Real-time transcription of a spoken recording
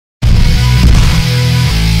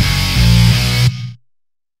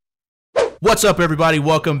What's up, everybody?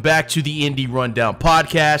 Welcome back to the Indie Rundown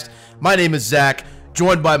podcast. My name is Zach,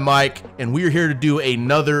 joined by Mike, and we're here to do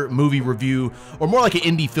another movie review, or more like an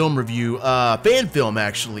indie film review, fan film,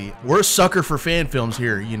 actually. We're a sucker for fan films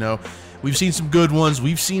here, you know. We've seen some good ones,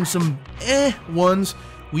 we've seen some ones,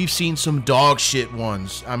 we've seen some dog shit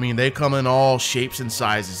ones. I mean, they come in all shapes and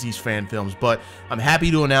sizes, these fan films, but I'm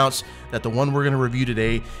happy to announce that the one we're going to review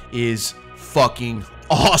today is fucking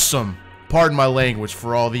awesome. Pardon my language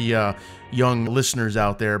for all the young listeners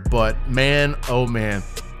out there, but man, oh man,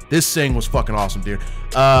 this thing was fucking awesome, dude.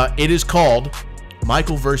 It is called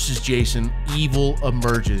Michael vs. Jason, Evil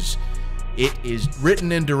Emerges. It is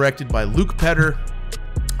written and directed by Luke Petter.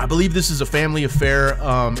 I believe this is a family affair.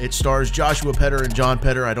 It stars Joshua Petter and John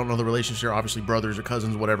Petter. I don't know the relationship, obviously brothers or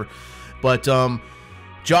cousins, whatever. But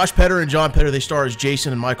Josh Petter and John Petter, they star as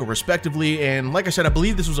Jason and Michael respectively. And like I said, I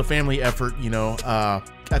believe this was a family effort, you know.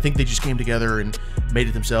 I think they just came together and made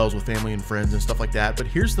it themselves with family and friends and stuff like that. But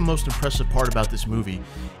here's the most impressive part about this movie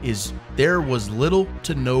is there was little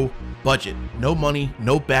to no budget, no money,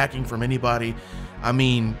 no backing from anybody. I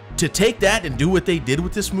mean, to take that and do what they did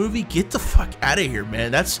with this movie, get the fuck out of here,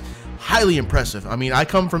 man. That's highly impressive. I mean, I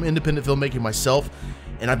come from independent filmmaking myself,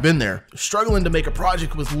 and I've been there. Struggling to make a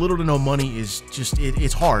project with little to no money is just,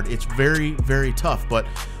 it's hard. It's very, very tough. But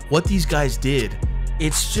what these guys did,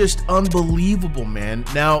 it's just unbelievable, man.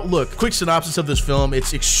 Now, look, quick synopsis of this film.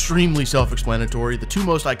 It's extremely self-explanatory. The two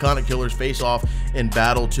most iconic killers face off in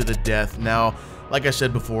battle to the death. Now, like I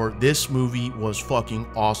said before, this movie was fucking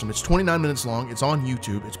awesome. It's 29 minutes long. It's on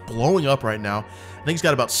YouTube. It's blowing up right now. I think it's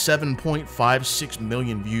got about 7.56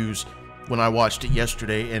 million views when I watched it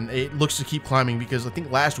yesterday, and it looks to keep climbing because I think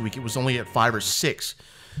last week it was only at 5 or 6.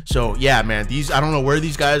 So yeah, man, I don't know where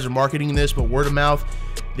these guys are marketing this, but word of mouth,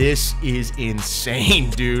 this is insane,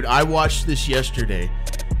 dude. I watched this yesterday,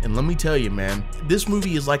 and let me tell you, man, this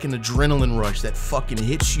movie is like an adrenaline rush that fucking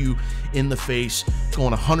hits you in the face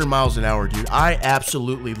going 100 miles an hour, dude. I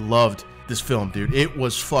absolutely loved this film, dude. It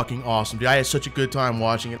was fucking awesome, dude. I had such a good time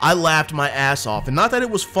watching it. I laughed my ass off, and not that it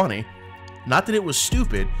was funny, not that it was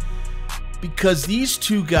stupid, because these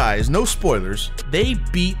two guys, no spoilers, they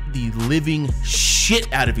beat the living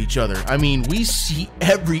shit out of each other. I mean, we see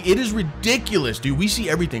it is ridiculous, dude. We see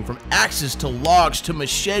everything from axes to logs to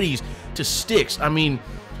machetes to sticks. I mean,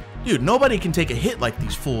 dude, nobody can take a hit like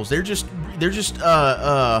these fools. They're just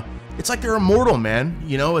it's like they're immortal, man.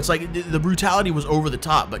 You know, it's like the brutality was over the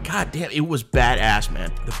top, but goddamn, it was badass,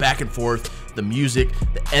 man. The back and forth, the music,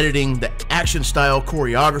 the editing, the action style,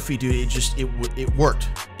 choreography, dude, it worked.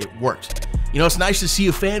 It worked. You know, it's nice to see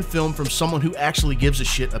a fan film from someone who actually gives a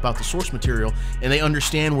shit about the source material and they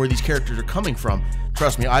understand where these characters are coming from.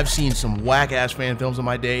 Trust me, I've seen some whack-ass fan films in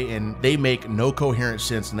my day, and they make no coherent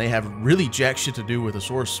sense, and they have really jack shit to do with the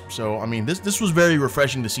source. So, I mean, this was very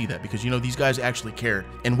refreshing to see that, because, you know, these guys actually cared.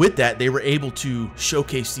 And with that, they were able to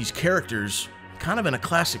showcase these characters kind of in a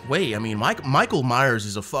classic way. I mean, Michael Myers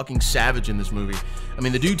is a fucking savage in this movie. I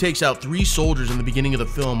mean, the dude takes out 3 soldiers in the beginning of the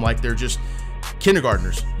film like they're just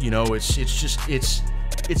kindergartners. You know,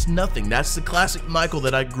 it's nothing. That's the classic Michael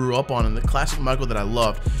that I grew up on, and the classic Michael that I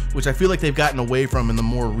loved, which I feel like they've gotten away from in the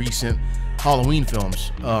more recent Halloween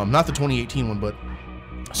films. Not the 2018 one, but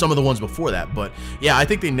some of the ones before that. But yeah, I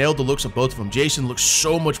think they nailed the looks of both of them. Jason looks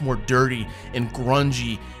so much more dirty and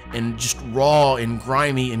grungy and just raw and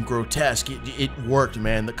grimy and grotesque. It worked,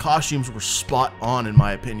 man. The costumes were spot on, in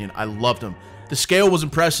my opinion. I loved them. The scale was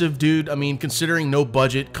impressive, dude. I mean, considering no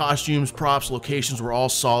budget, costumes, props, locations were all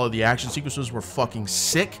solid. The action sequences were fucking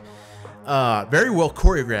sick. Very well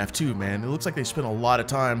choreographed too, man. It looks like they spent a lot of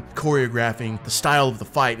time choreographing the style of the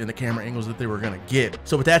fight and the camera angles that they were gonna get.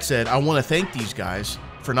 So with that said, I want to thank these guys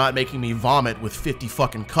for not making me vomit with 50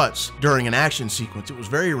 fucking cuts during an action sequence. It was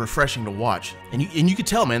very refreshing to watch. And you could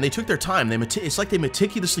tell, man, they took their time. It's like they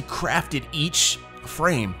meticulously crafted each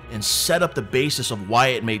frame and set up the basis of why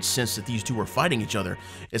it made sense that these two were fighting each other.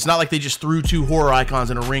 It's not like they just threw 2 horror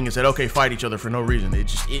icons in a ring and said, okay, fight each other for no reason.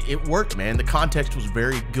 It worked, man. The context was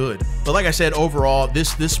very good. But like I said, overall,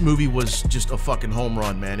 this movie was just a fucking home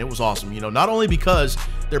run, man. It was awesome, you know, not only because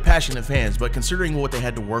they're passionate fans, but considering what they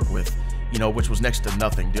had to work with, you know, which was next to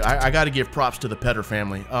nothing. Dude, I got to give props to the Petter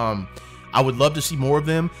family. I would love to see more of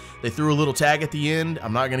them. They threw a little tag at the end.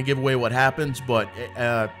 I'm not going to give away what happens, but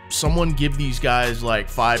someone give these guys like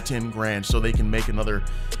 5-10 grand so they can make another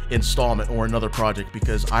installment or another project,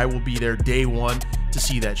 because I will be there day one to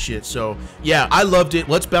see that shit. So yeah, I loved it.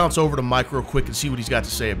 Let's bounce over to Mike real quick and see what he's got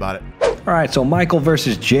to say about it. All right, so Michael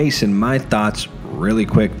versus Jason, my thoughts really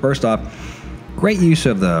quick. First off, great use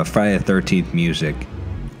of the Friday the 13th music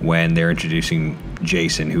when they're introducing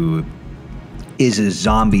Jason, who is a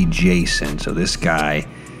zombie Jason. So this guy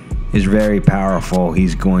is very powerful.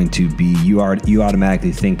 He's going to be, you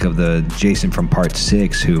automatically think of the Jason from Part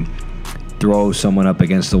 6 who throws someone up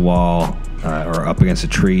against the wall or up against a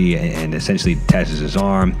tree and essentially attaches his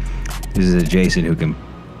arm. This is a Jason who can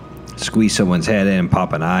squeeze someone's head in and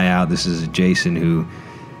pop an eye out. This is a Jason who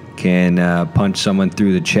can punch someone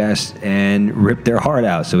through the chest and rip their heart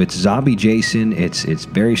out. So it's zombie Jason. It's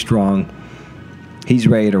very strong. He's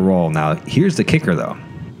ready to roll. Now, here's the kicker, though.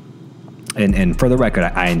 And for the record,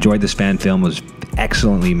 I enjoyed this fan film. It was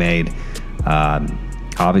excellently made.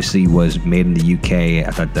 Obviously was made in the UK.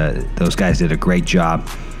 I thought those guys did a great job.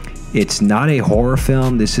 It's not a horror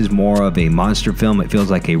film. This is more of a monster film. It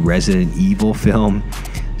feels like a Resident Evil film,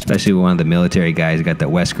 especially one of the military guys who got that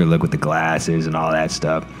Wesker look with the glasses and all that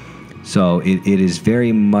stuff. So it is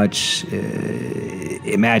very much,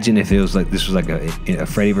 imagine if it was like, this was like a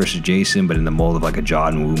Freddy versus Jason, but in the mold of like a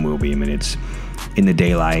John Woo movie. I mean, it's in the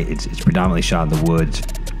daylight. It's predominantly shot in the woods.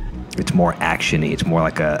 It's more action-y. It's more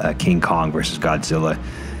like a King Kong versus Godzilla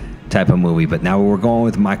type of movie. But now we're going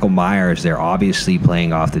with Michael Myers. They're obviously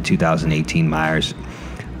playing off the 2018 Myers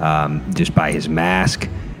just by his mask,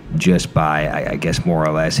 just by, I guess, more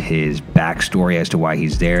or less his backstory as to why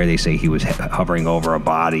he's there. They say he was hovering over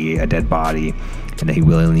a dead body, and that he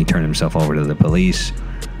willingly turned himself over to the police.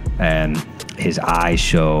 And his eyes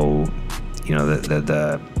show, you know,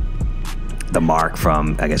 the mark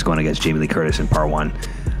from, I guess, going against Jamie Lee Curtis in Part 1.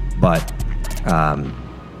 But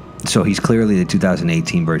so he's clearly the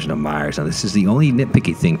 2018 version of Myers. Now, this is the only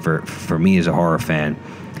nitpicky thing for me as a horror fan,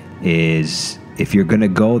 is if you're going to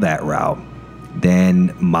go that route,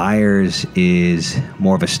 then Myers is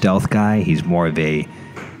more of a stealth guy. He's more of a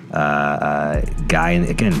guy, and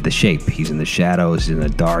again, the shape. He's in the shadows, in the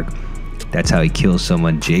dark. That's how he kills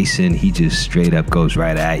someone. Jason, he just straight up goes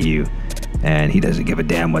right at you, and he doesn't give a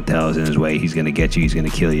damn what the hell is in his way. He's going to get you. He's going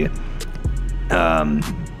to kill you.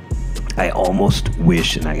 I almost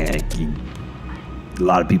wish, and a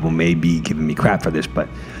lot of people may be giving me crap for this, but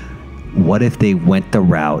what if they went the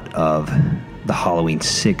route of the Halloween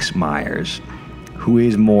 6 Myers, who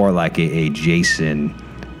is more like a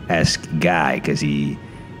Jason-esque guy, because he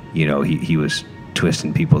was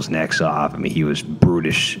twisting people's necks off. I mean, he was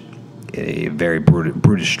brutish, a very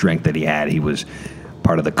brutish strength that he had. He was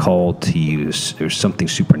part of the cult. There was something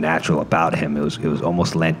supernatural about him. It was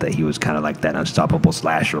almost lent that he was kind of like that unstoppable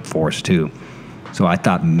slasher force too. So I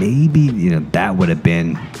thought maybe that would have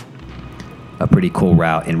been a pretty cool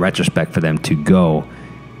route in retrospect for them to go.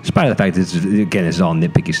 Despite the fact that this is all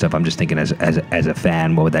nitpicky stuff, I'm just thinking as a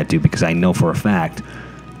fan, what would that do? Because I know for a fact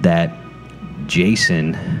that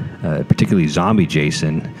Jason, particularly zombie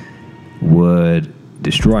Jason, would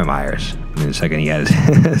destroy Myers. I mean, the second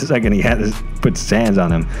he had put his hands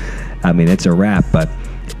on him, I mean, it's a wrap. But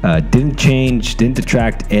didn't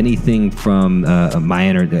detract anything from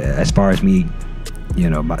as far as me,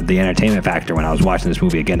 the entertainment factor when I was watching this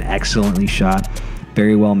movie. Again, excellently shot,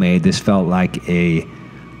 very well made. This felt like a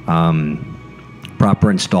proper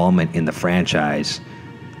installment in the franchise,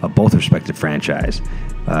 of both respective franchise.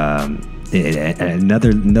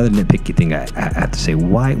 Another nitpicky thing I have to say,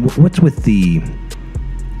 what's with the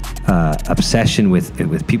obsession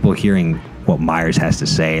with people hearing what Myers has to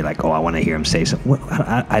say? Like, oh, I want to hear him say something.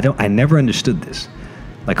 I never understood this.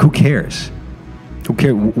 Like, who cares? Who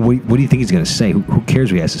cares? What do you think he's going to say? Who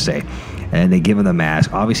cares what he has to say? And they give him the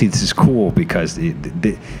mask. Obviously, this is cool because I'm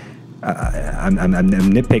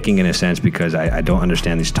nitpicking in a sense because I don't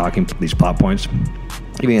understand these plot points,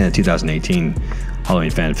 even in a 2018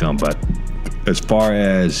 Halloween fan film. But as far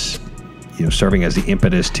as serving as the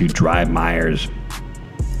impetus to drive Myers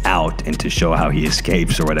out and to show how he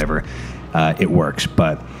escapes or whatever, it works.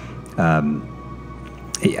 But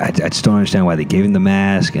I just don't understand why they gave him the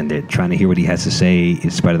mask, and they're trying to hear what he has to say,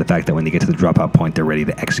 in spite of the fact that when they get to the dropout point, they're ready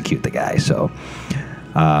to execute the guy. So,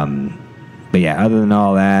 but yeah, other than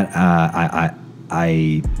all that,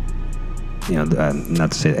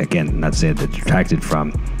 not to say that it detracted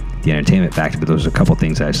from the entertainment factor, but there was a couple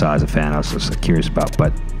things I saw as a fan I was just curious about.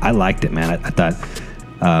 But I liked it, man. I thought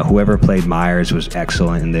whoever played Myers was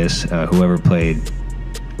excellent in this. Whoever played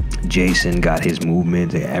Jason got his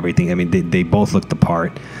movement, everything. I mean, they both looked the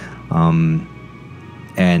part.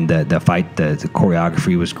 And the fight, the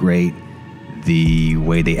choreography was great. The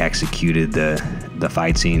way they executed the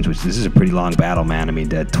fight scenes, which this is a pretty long battle, man. I mean,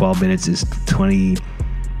 12 minutes is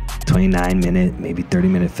 29 minute, maybe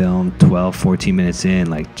 30-minute film. 12, 14 minutes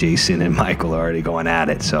in, like Jason and Michael are already going at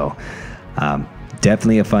it. So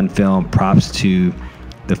definitely a fun film. Props to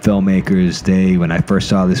the filmmakers. When I first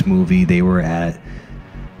saw this movie, they were at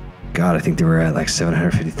God, I think they were at like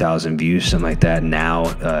 750,000 views, something like that. Now,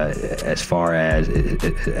 as far as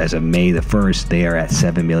of May the 1st, they are at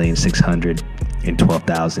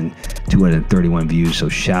 7,612,231 views. So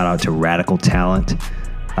shout out to Radical Talent.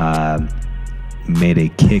 Made a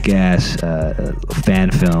kick-ass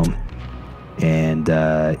fan film, and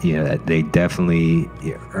they definitely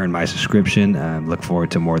earned my subscription. Look forward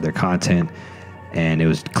to more of their content, and it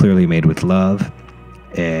was clearly made with love.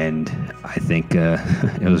 And I think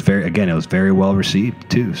it was very well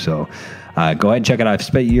received too. So go ahead and check it out.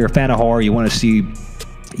 If you're a fan of horror, you want to see,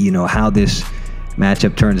 how this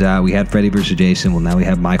matchup turns out. We had Freddy versus Jason. Well, now we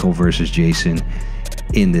have Michael versus Jason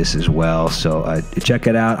in this as well. So check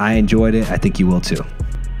it out. I enjoyed it. I think you will too.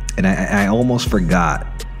 And I almost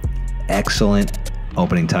forgot. Excellent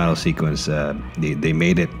opening title sequence. They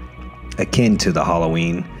made it akin to the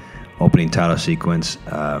Halloween opening title sequence.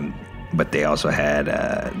 But they also had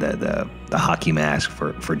the hockey mask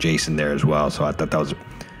for Jason there as well. So I thought that was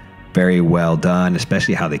very well done,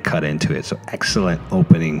 especially how they cut into it. So excellent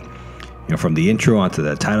opening, from the intro onto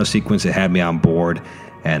the title sequence. It had me on board.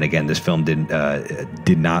 And again, this film did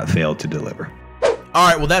not fail to deliver. All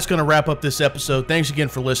right, well, that's going to wrap up this episode. Thanks again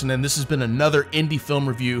for listening. This has been another indie film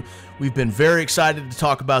review. We've been very excited to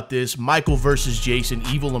talk about this. Michael versus Jason,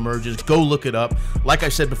 Evil Emerges. Go look it up. Like I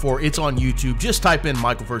said before, it's on YouTube. Just type in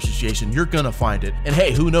Michael versus Jason. You're going to find it. And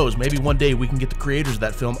hey, who knows? Maybe one day we can get the creators of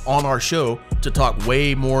that film on our show to talk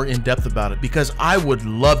way more in depth about it, because I would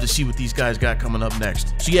love to see what these guys got coming up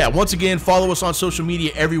next. So yeah, once again, follow us on social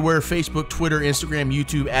media everywhere: Facebook, Twitter, Instagram,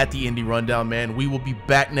 YouTube, at The Indie Rundown, man. We will be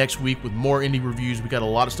back next week with more indie reviews. We got a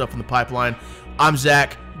lot of stuff in the pipeline. I'm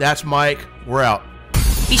Zach. That's Mike. We're out.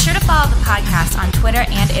 Be sure to follow the podcast on Twitter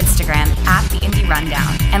and Instagram at The Indie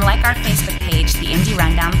Rundown, and like our Facebook page, The Indie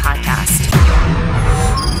Rundown Podcast.